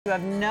You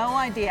have no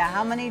idea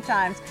how many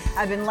times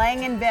I've been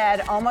laying in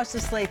bed, almost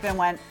asleep, and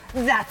went,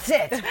 that's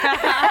it.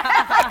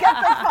 I get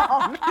the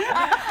phone.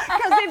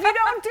 Because if you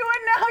don't do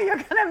it now, you're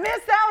going to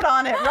miss out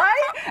on it,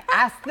 right?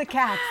 Ask the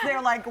cats.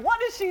 They're like,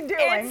 what is she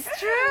doing? It's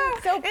true.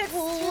 So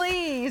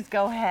please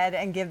go ahead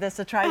and give this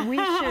a try. We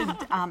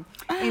should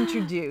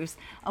introduce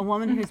a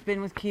woman who's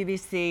been with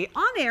QVC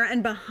on air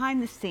and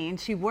behind the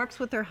scenes. She works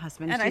with her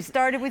husband. And I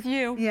started with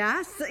you.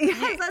 Yes,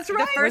 that's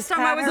right. The first time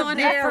I was on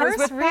air was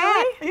with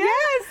Pat.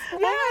 Yes,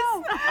 yes.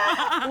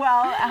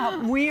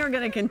 Well, we are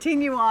going to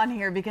continue on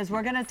here because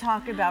we're going to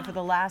talk about, for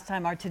the last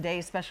time, our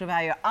today's special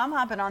value. I'm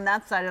hopping on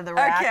that side of the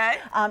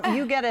rack. Okay.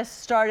 You get us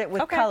started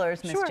with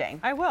colors, Miss Jane.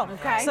 I will.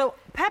 Okay. So,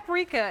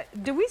 paprika,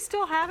 do we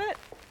still have it?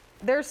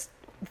 There's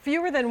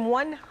fewer than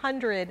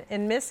 100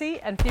 in Missy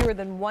and fewer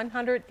than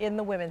 100 in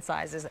the women's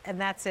sizes, and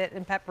that's it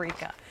in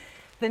paprika.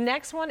 The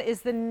next one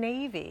is the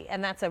navy,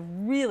 and that's a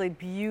really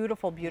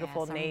beautiful,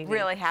 beautiful navy. I'm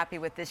really happy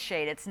with this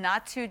shade. It's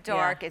not too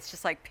dark. It's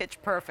just like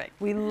pitch perfect.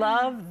 We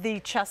love the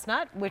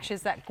chestnut, which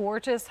is that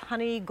gorgeous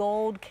honey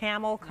gold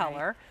camel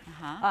color.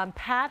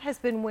 Pat has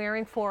been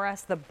wearing for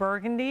us the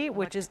burgundy,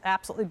 which is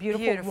absolutely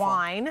beautiful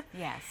wine.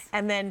 Yes.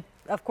 And then,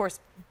 of course,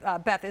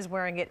 Beth is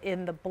wearing it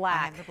in the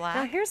black. I have the black.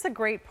 Now, here's the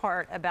great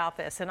part about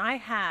this, and I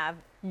have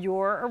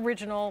your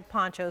original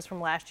ponchos from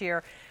last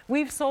year.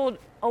 We've sold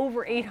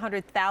over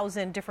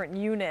 800,000 different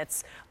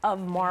units of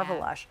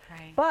Marvelush.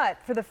 But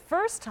for the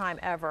first time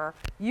ever,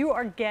 you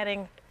are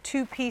getting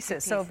two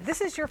pieces. So if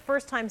this is your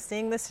first time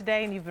seeing this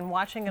today and you've been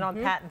watching it on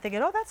Pat and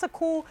thinking, oh, that's a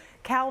cool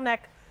cowl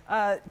neck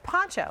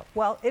poncho.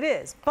 Well, it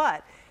is,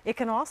 but it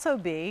can also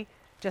be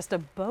just a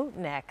boat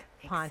neck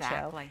poncho.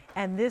 Exactly.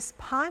 And this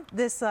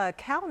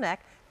cowl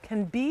neck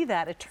can be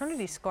that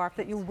eternity scarf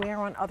that you wear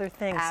on other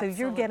things. Absolutely.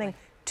 So you're getting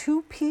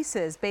two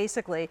pieces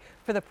basically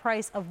for the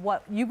price of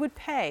what you would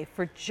pay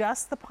for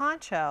just the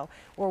poncho,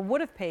 or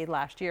would have paid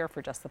last year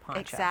for just the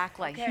poncho.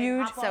 Exactly.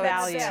 Huge So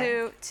value.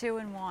 it's two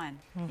in one.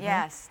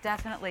 Yes,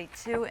 definitely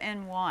 2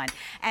 in 1.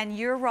 And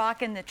you're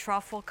rocking the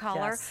truffle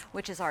color,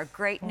 which is our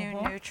great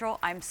new neutral.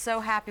 I'm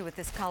so happy with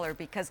this color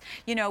because,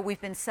 you know,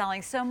 we've been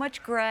selling so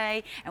much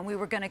gray, and we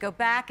were going to go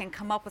back and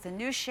come up with a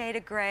new shade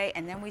of gray,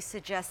 and then we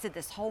suggested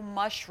this whole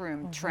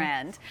mushroom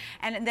trend.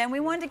 And then we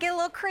wanted to get a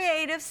little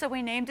creative, so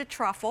we named it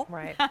truffle.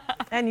 Right.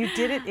 And you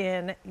did it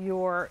in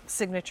your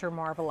signature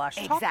Marvelush.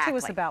 Exactly. Talk to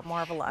us about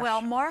Marvelush.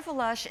 Well,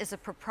 Marvelush is a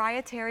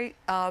proprietary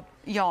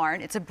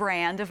yarn. It's a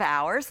brand of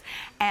ours,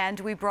 and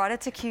we brought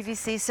it to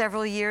QVC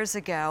several years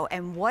ago.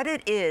 And what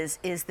it is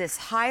this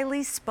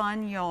highly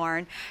spun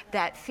yarn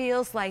that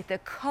feels like the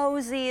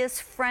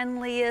coziest,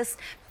 friendliest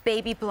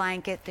baby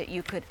blanket that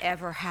you could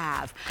ever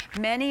have.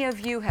 Many of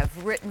you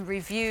have written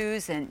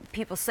reviews, and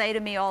people say to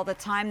me all the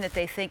time that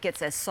they think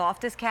it's as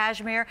soft as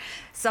cashmere.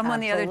 Someone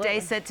the other day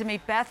said to me,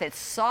 Beth, it's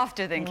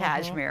softer than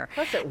cashmere.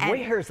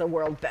 Where's the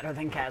world better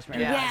than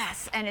cashmere?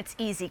 Yes, and it's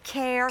easy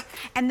care.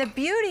 And the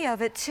beauty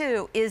of it,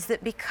 too, is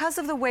that because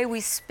of the way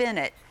we spin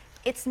it,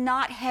 it's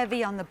not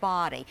heavy on the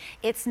body.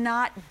 It's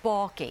not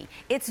bulky.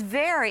 It's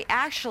very,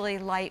 actually,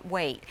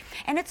 lightweight.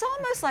 And it's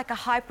almost like a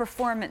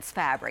high-performance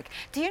fabric.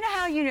 Do you know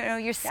how you know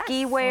your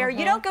ski wear?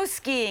 You don't go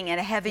skiing in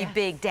a heavy,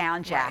 big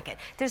down jacket.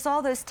 There's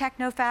all those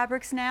techno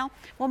fabrics now.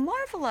 Well,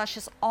 Marvelush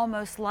is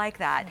almost like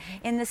that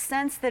in the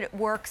sense that it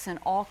works in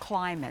all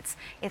climates.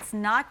 It's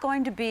not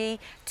going to be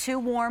too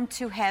warm,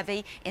 too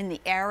heavy in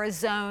the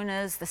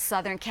Arizonas, the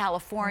Southern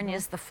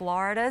Californias, the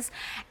Floridas,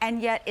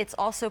 and yet it's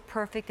also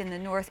perfect in the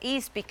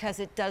Northeast because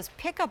it does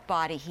pick up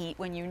body heat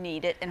when you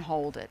need it and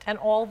hold it. And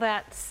all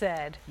that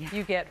said,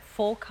 you get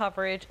full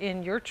coverage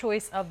in your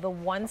choice of the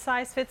one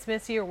size fits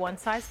Missy or one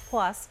size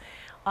plus.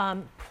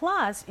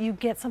 Plus, you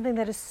get something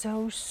that is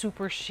so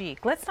super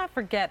chic. Let's not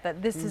forget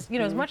that this is, you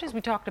know, as much as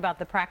we talked about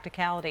the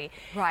practicality,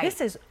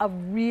 this is a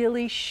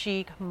really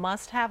chic,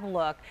 must-have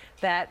look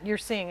that you're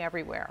seeing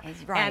everywhere.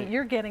 And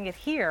you're getting it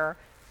here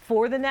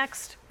for the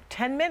next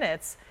 10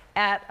 minutes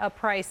at a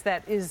price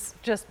that is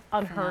just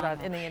unheard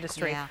of in the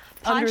industry.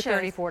 Under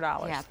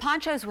 $34. Yeah,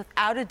 ponchos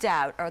without a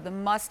doubt are the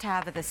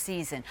must-have of the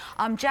season.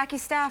 Jackie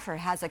Stafford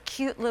has a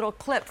cute little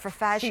clip for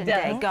Fashion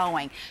Day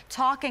going,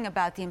 talking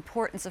about the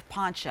importance of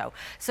poncho.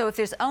 So if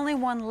there's only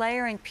one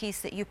layering piece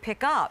that you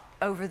pick up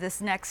over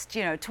this next,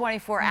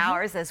 24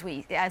 hours as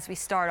we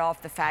start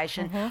off the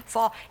fashion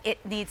fall, it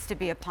needs to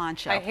be a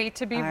poncho. I hate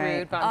to be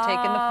rude, but I'm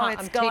taking the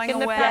poncho. It's going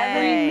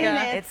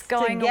away. It's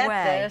going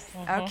away.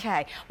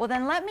 Okay. Well,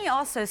 then let me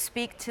also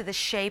speak to the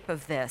shape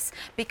of this,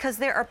 because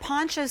there are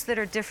ponchos that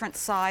are different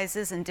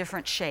sizes and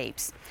different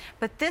shapes,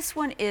 but this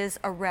one is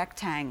a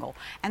rectangle.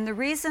 And the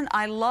reason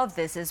I love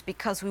this is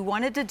because we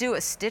wanted to do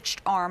a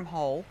stitched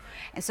armhole,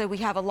 and so we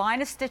have a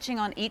line of stitching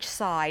on each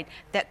side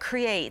that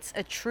creates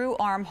a true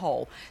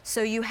armhole.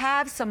 So you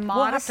have some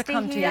We'll have modesty to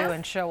come to here. you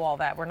and show all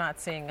that. We're not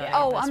seeing any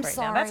Oh, of this I'm right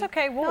sorry. now. That's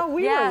okay. No,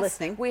 we Yes, were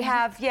listening. we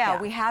have, Yeah.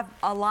 we have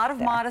a lot of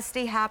There.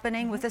 modesty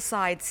happening with the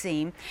side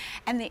seam.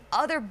 And the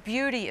other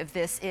beauty of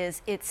this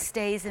is it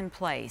stays in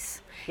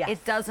place. Yes.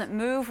 It doesn't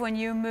move when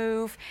you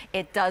move.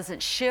 It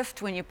doesn't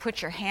shift when you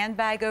put your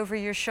handbag over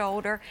your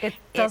shoulder. It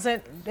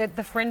doesn't,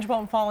 the fringe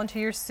won't fall into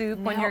your soup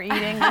when No. you're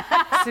eating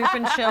soup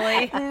and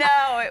chili.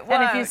 No, it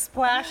won't. And if you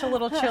splash a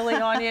little chili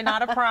on you,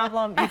 not a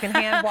problem. You can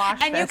hand wash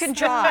And this. you can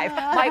drive.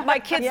 My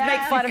kids Yeah,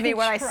 make fun you of me can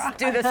when I drive.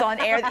 do this on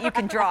air that you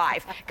can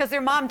drive because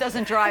their mom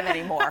doesn't drive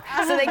anymore.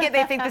 So they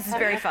think this is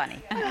very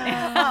funny.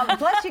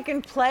 Plus, you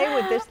can play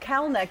with this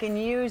cowl neck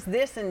and use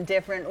this in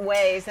different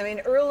ways. I mean,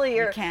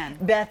 earlier, You can.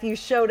 Beth, you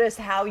showed us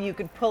how you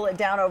could pull it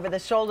down over the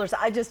shoulders.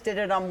 I just did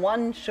it on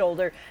one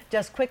shoulder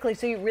just quickly,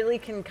 so you really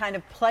can kind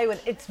of play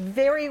with it. It's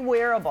very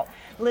wearable.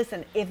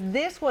 Listen, if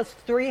this was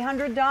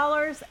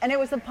 $300 and it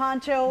was a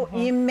poncho,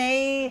 you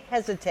may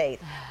hesitate.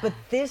 But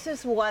this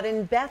is what,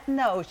 and Beth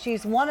knows,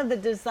 she's one of the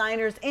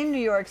designers in New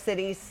York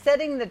City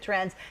setting the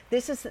trends.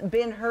 This has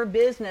been her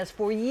business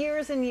for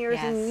years and years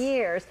and Yes.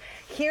 years.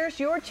 Here's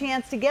your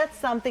chance to get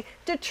something,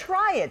 to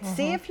try it.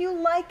 See if you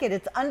like it.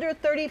 It's under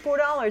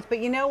 $34, but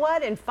you know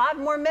what? In 5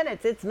 more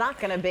minutes, it's not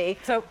going to be.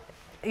 So,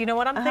 you know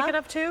what I'm thinking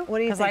of too? What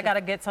are you Because I thinking? got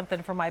to get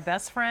something for my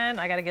best friend.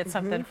 I got to get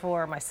something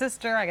for my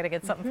sister. I got to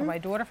get something for my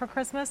daughter for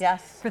Christmas.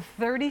 Yes. For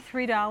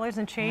 $33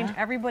 and change,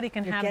 everybody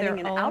can You're have getting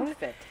their an own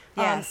outfit.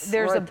 Yes.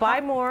 There's Or a a buy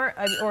top. more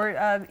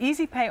or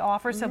easy pay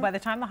offer. So by the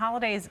time the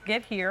holidays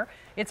get here,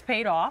 it's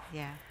paid off.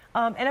 Yeah.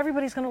 And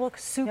everybody's going to look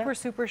super,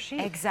 super chic.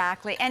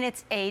 Exactly, and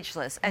it's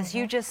ageless. As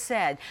you just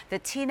said, the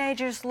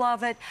teenagers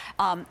love it,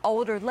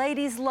 older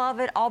ladies love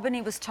it.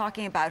 Albany was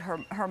talking about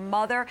her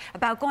mother,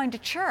 about going to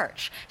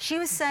church. She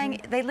was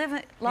saying they live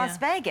in Las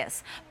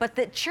Vegas, but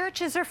the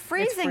churches are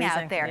freezing out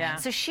freezing, there. yeah.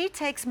 So she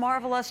takes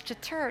Marvelush to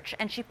church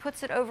and she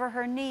puts it over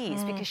her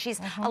knees because she's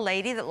a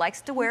lady that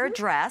likes to wear a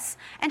dress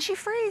and she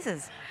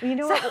freezes. You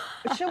know what?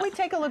 Shall we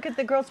take a look at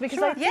the girls? Because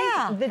I think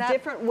Yeah, the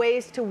different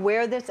ways to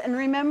wear this. And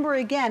remember,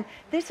 again,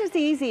 this is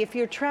easy if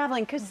you're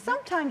traveling, because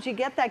sometimes you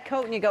get that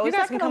coat and you go, You is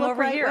guys that can going to come look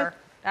over right here, with-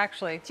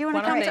 actually. Do you want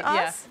to Why come don't to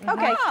they- us? Yeah.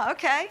 Okay. Oh,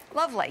 okay,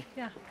 lovely.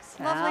 Yeah.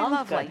 Lovely, Sounds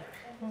lovely.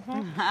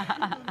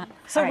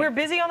 So All right. we're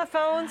busy on the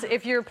phones.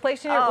 If you're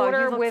placing your Oh, you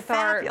order look with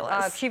our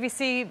fabulous.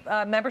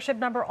 QVC membership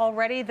number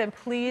already, then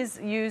please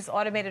use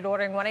automated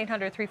ordering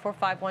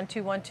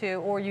 1-800-345-1212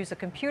 or use a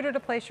computer to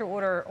place your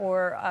order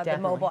or the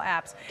Definitely. mobile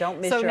apps. Don't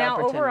miss so your now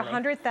over opportunity.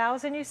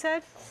 100,000, you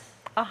said?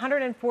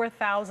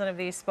 104,000 of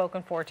these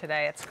spoken for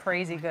today. It's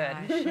crazy good.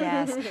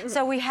 Yes.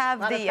 So we have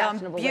Lot of the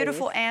fashionable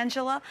beautiful ladies.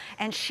 Angela,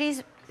 and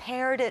she's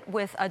paired it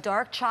with a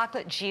dark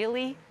chocolate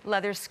Geely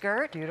leather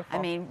skirt. Beautiful.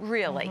 I mean,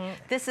 really,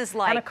 this is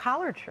like And a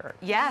collared shirt.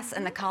 yes,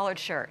 and the collared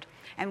shirt.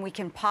 And we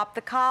can pop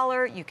the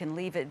collar. You can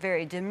leave it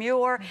very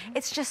demure.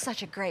 It's just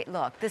such a great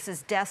look. This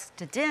is desk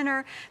to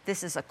dinner.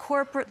 This is a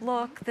corporate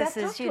look. This Beth,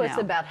 is, talk you to know, us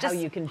about how just-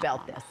 you can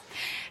belt this.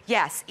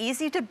 Yes,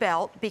 easy to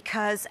belt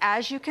because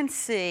as you can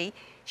see,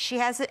 she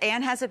has it,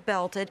 Anne has it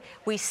belted.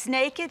 We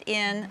snake it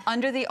in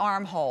under the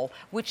armhole,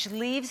 which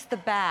leaves the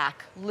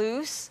back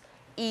loose,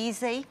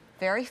 easy,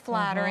 very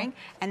flattering,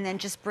 and then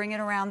just bring it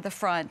around the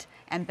front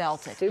and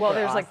belt it. Super Well,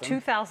 there's like awesome.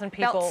 2,000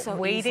 people Belt so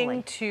waiting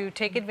easily. to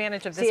take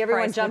advantage of this See,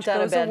 everyone price, jumped which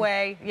out of goes bed.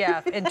 away,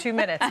 in 2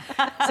 minutes.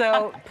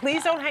 So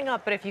please don't hang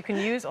up, but if you can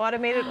use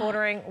automated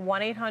ordering,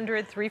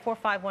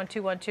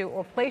 1-800-345-1212,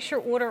 or place your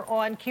order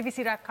on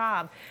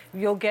QVC.com,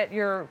 you'll get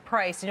your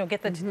price, and you'll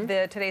get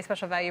the today's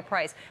special value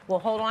price. We'll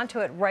hold on to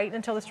it right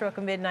until the stroke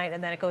of midnight,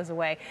 and then it goes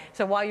away.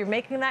 So while you're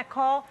making that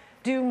call,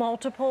 do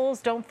multiples.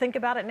 Don't think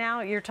about it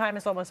now. Your time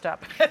is almost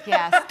up.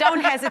 Yes,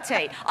 don't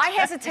hesitate. I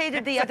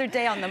hesitated the other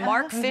day on the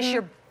Mark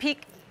Fisher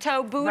peak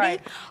toe booty.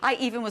 Right. I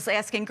even was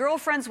asking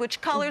girlfriends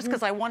which colors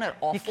because I wanted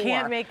all You four.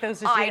 can't make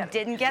those I decisions.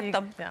 didn't get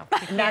them. No,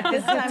 Not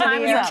this time of the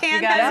Time year. is up.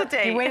 can't got it.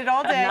 hesitate. You waited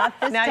all day. Not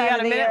this Now you time got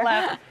of a the minute year.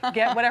 left.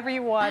 Get whatever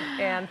you want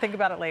and think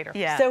about it later.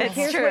 Yeah, So it's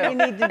here's true. what you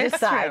need to It's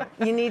decide.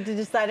 true. You need to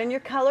decide on your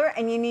color,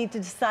 and you need to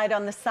decide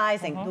on the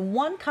sizing. The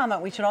one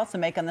comment we should also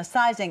make on the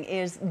sizing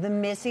is the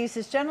Missy's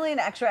is generally an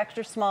extra,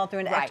 extra small through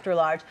an Right. extra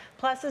large.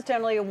 Plus is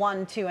generally a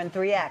 1, 2, and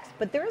 3X.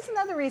 But there is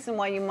another reason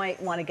why you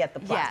might want to get the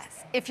plus.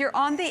 Yes, if you're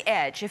on the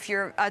edge, if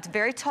you're a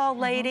very tall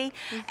lady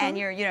and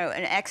you're, you know,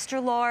 an extra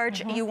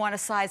large, you want to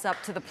size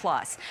up to the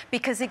plus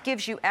because it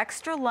gives you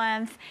extra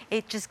length.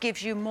 It just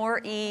gives you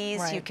more ease.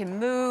 You Right. can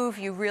move.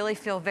 You really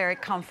feel very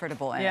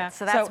comfortable in Yeah. it.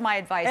 So that's my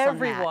advice on that.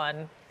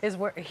 Everyone is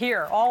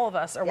here. All of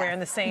us are wearing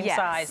the same Yes.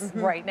 size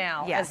right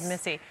now Yes. as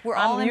Missy. We're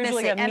all I'm in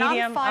usually Missy. a And I'm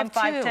medium. I'm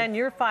 5'2". 5'10".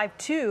 You're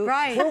 5'2".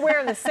 Right. We're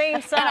wearing the same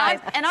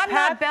size. And I'm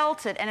Pat- not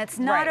belted, and it's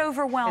not Right.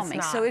 overwhelming.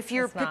 It's So not. if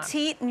you're It's not.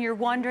 petite and you're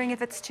wondering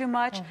if it's too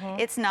much,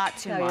 it's not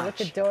too No, much. you look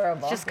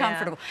adorable. Just Yeah.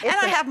 comfortable. It's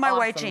And I an have my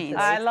white awesome jeans.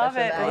 today. I love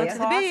it. Special It looks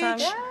value.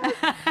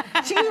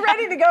 awesome. She's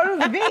ready to go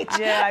to the beach.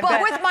 Yeah, I But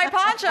bet. with my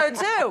poncho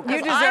too. 'cause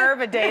You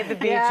deserve a day at the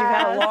beach. You've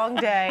had a long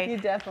day. You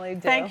definitely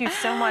do. Thank you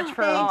so much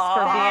for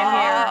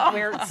Thanks,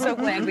 being here. We're so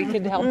glad glad we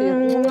could help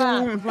you.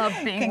 Love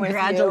being with you.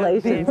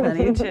 Congratulations,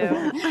 honey.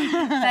 Too.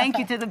 Thank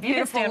you to the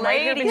beautiful stand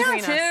right here ladies, between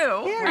us.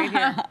 too. Right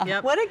here.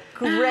 Yep. What a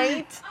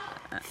great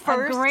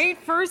A great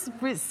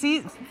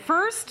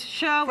first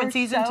show in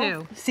season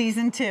 2.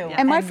 Season 2.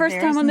 And my first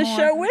time on the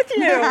show with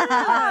you.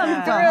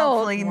 I'm thrilled.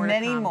 Hopefully More to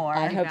many come. more.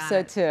 I hope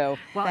so, too.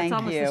 Well, Thank it's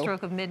almost you. the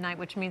stroke of midnight,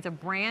 which means a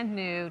brand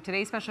new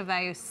Today's Special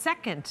Value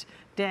second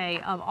day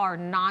of our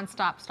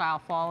nonstop style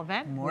fall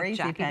event More with easy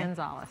Jackie pay.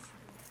 Gonzalez.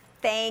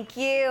 Thank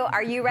you.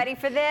 Are you ready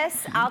for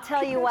this? I'll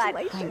tell you what,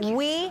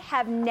 we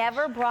have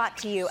never brought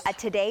to you a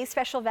Today's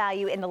Special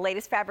Value in the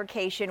latest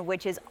fabrication,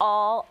 which is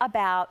all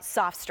about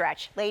soft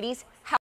stretch. Ladies, how